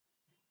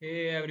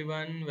Hey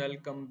everyone,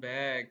 welcome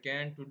back.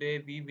 And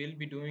today we will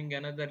be doing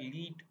another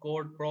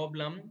Leetcode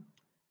problem.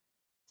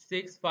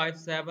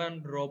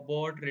 657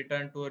 robot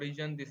return to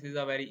origin. This is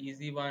a very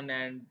easy one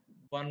and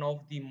one of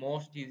the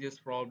most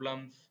easiest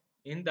problems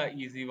in the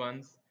easy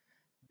ones.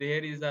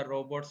 There is a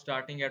robot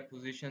starting at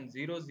position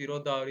 00,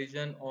 the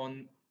origin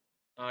on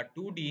a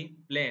 2D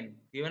plane.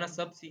 Given a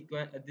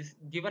subsequence,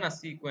 given a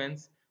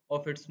sequence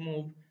of its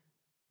move,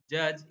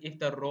 judge if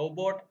the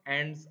robot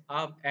ends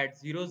up at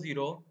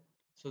 00.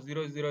 So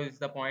 00 is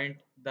the point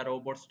the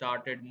robot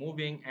started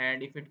moving,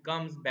 and if it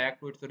comes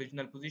back to its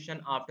original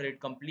position after it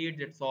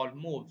completes its all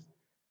moves.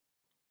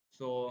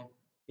 So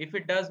if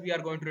it does, we are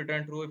going to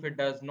return true. If it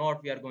does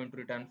not, we are going to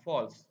return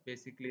false.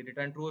 Basically,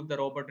 return true if the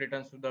robot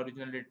returns to the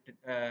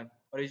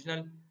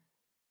original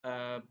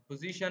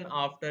position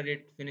after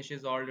it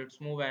finishes all its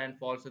move, and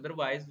false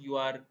otherwise. You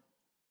are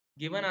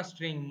given a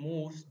string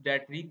moves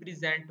that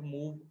represent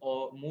move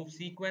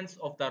sequence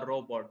of the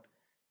robot,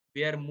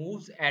 where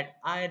moves at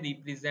I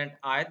represent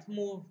ith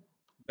move.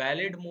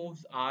 Valid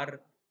moves are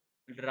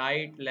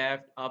right,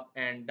 left, up,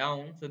 and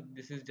down. So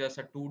this is just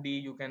a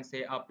 2D, you can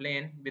say, a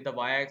plane with a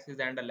y-axis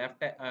and a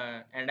left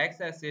and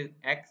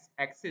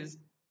x-axis.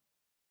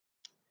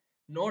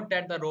 Note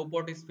that the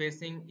robot is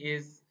facing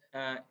is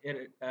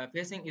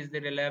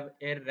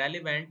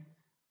irrelevant.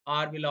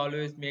 R will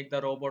always make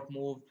the robot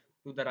move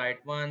to the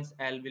right once.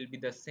 L will be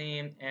the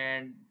same,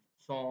 and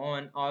so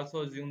on.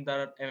 Also assume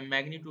the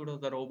magnitude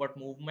of the robot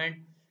movement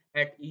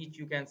at each,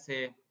 you can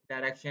say,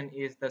 direction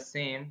is the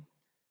same.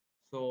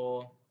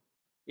 So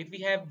if we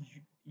have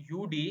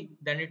UD,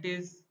 then it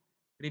is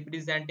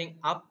representing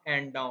up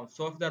and down.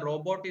 So if the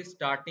robot is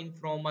starting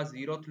from a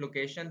zeroth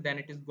location, then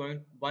it is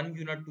going 1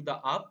 unit to the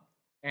up,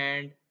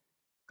 and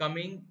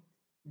coming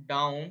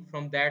down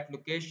from that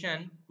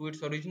location to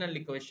its original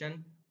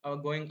location,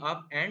 going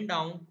up and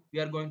down, we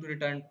are going to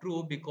return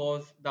true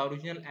because the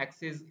original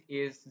axis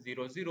is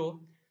 00.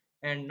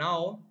 And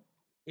now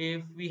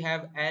if we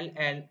have L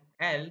and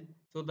L,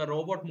 so the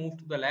robot moved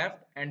to the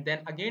left and then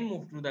again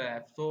moved to the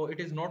left, so it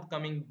is not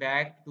coming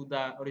back to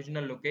the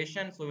original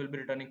location, so we'll be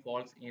returning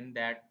false in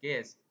that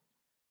case.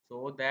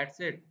 So that's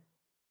it.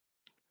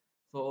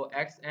 So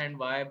x and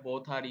y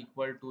both are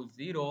equal to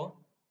 0,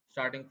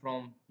 starting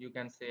from, you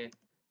can say,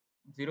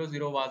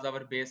 00 was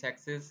our base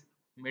axis,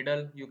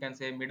 middle, you can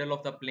say, middle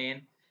of the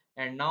plane.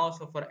 And now,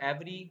 so for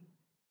every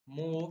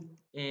move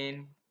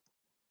in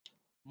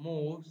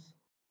moves,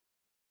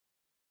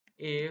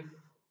 if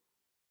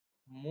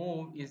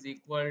move is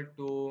equal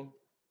to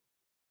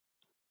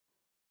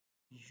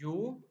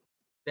u,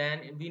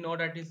 then we know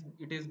that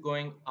it is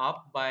going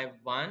up by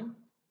 1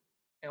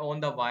 on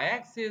the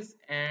y-axis,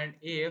 and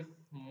if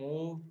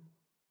move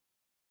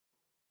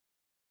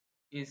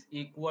is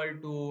equal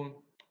to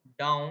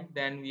down,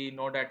 then we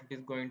know that it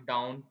is going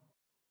down,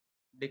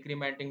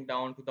 decrementing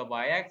down to the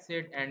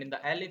y-axis. And in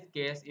the elif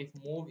case, if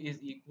move is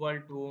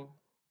equal to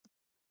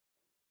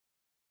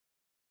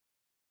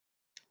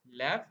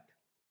left,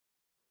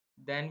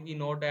 then we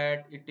know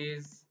that it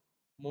is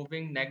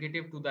moving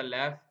negative to the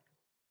left,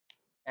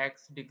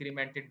 x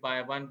decremented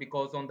by 1,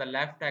 because on the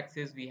left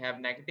axis we have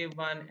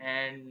 -1.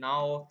 And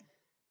now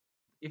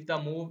if the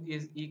move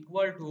is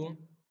equal to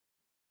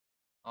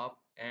up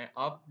and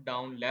up,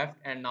 down, left,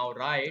 and now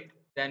right,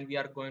 then we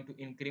are going to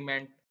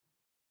increment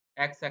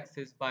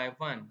x-axis by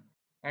 1.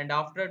 And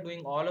after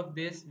doing all of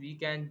this, we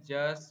can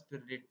just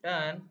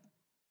return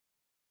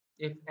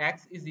if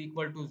x is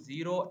equal to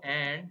 0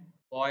 and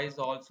y is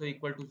also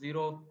equal to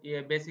 0,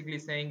 basically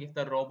saying if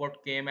the robot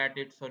came at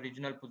its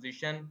original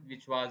position,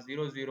 which was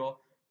 00,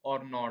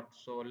 or not.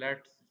 So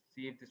let's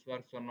see if this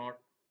works or not.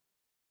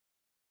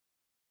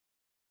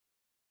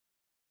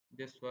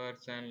 This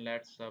works, and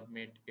let's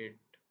submit it.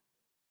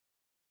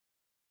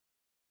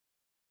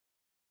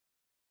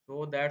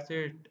 So that's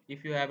it.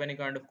 If you have any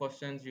kind of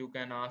questions, you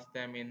can ask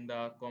them in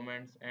the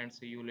comments, and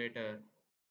see you later.